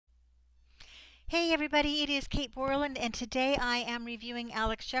Hey everybody, it is Kate Borland, and today I am reviewing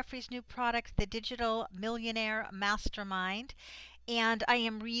Alex Jeffrey's new product, the Digital Millionaire Mastermind. And I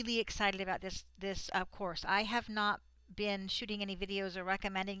am really excited about this course. I have not been shooting any videos or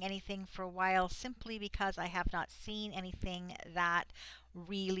recommending anything for a while simply because I have not seen anything that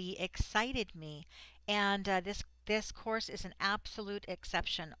really excited me. And this course is an absolute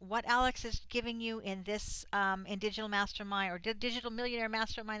exception. What Alex is giving you in this in Digital Mastermind or Digital Millionaire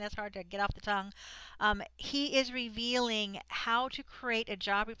Mastermind, that's hard to get off the tongue. He is revealing how to create a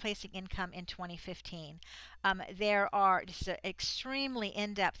job replacing income in 2015. This is an extremely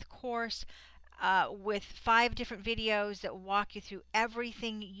in-depth course with 5 different videos that walk you through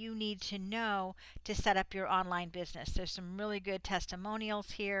everything you need to know to set up your online business. There's some really good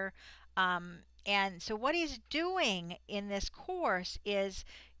testimonials here. And so what he's doing in this course is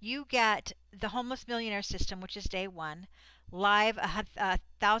you get the Homeless Millionaire System, which is day one, live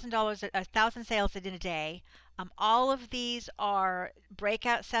 $1,000, 1,000 sales in a day. All of these are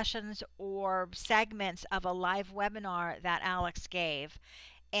breakout sessions or segments of a live webinar that Alex gave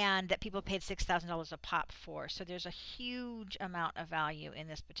and that people paid $6,000 a pop for. So there's a huge amount of value in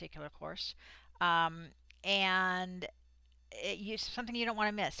this particular course. And something you don't want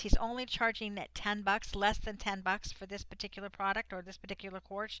to miss. He's only charging at $10, less than $10 for this particular product or this particular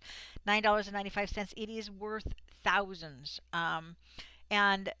course, $9.95. It is worth thousands.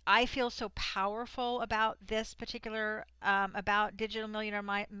 And I feel so powerful about this particular, about Digital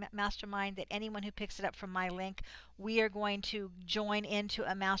Millionaire Mastermind, that anyone who picks it up from my link, we are going to join into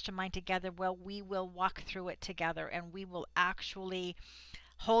a mastermind together where we will walk through it together and we will actually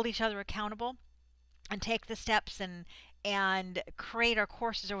hold each other accountable and take the steps and create our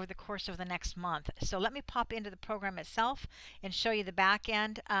courses over the course of the next month. So let me pop into the program itself and show you the back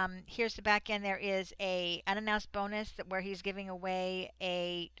end. Here's the back end. There is a unannounced bonus where he's giving away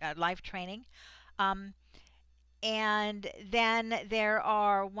a live training. And then there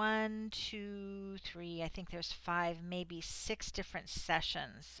are 1, 2, 3, I think there's 5, maybe 6 different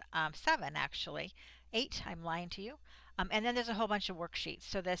sessions. 7 actually. 8, I'm lying to you. And then there's a whole bunch of worksheets.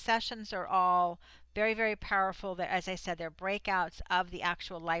 So the sessions are all very, very powerful. As I said, they're breakouts of the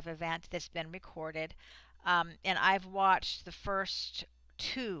actual live event that's been recorded. And I've watched the first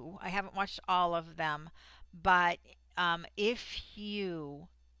 2. I haven't watched all of them. But if you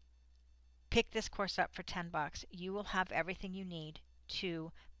pick this course up for $10, you will have everything you need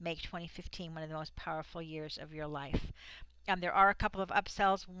to make 2015 one of the most powerful years of your life. There are a couple of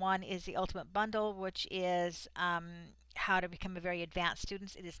upsells. One is the Ultimate Bundle, which is how to become a very advanced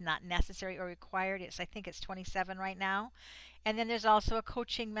student. It is not necessary or required. I think it's 27 right now. And then there's also a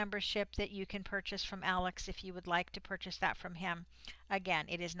coaching membership that you can purchase from Alex if you would like to purchase that from him. Again,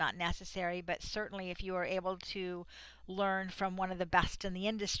 it is not necessary, but certainly if you are able to learn from one of the best in the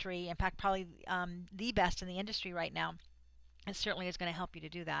industry, in fact, probably the best in the industry right now, it certainly is going to help you to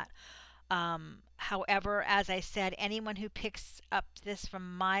do that. However, as I said, anyone who picks up this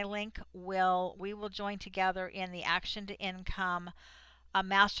from my link we will join together in the Action to Income a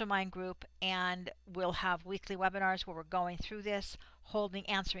mastermind group, and we'll have weekly webinars where we're going through this,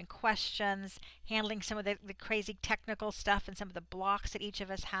 answering questions, handling some of the crazy technical stuff and some of the blocks that each of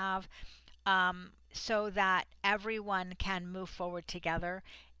us have, so that everyone can move forward together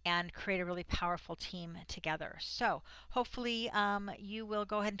and create a really powerful team together. So hopefully you will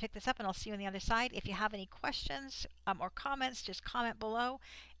go ahead and pick this up, and I'll see you on the other side. If you have any questions or comments, just comment below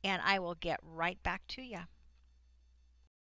and I will get right back to you.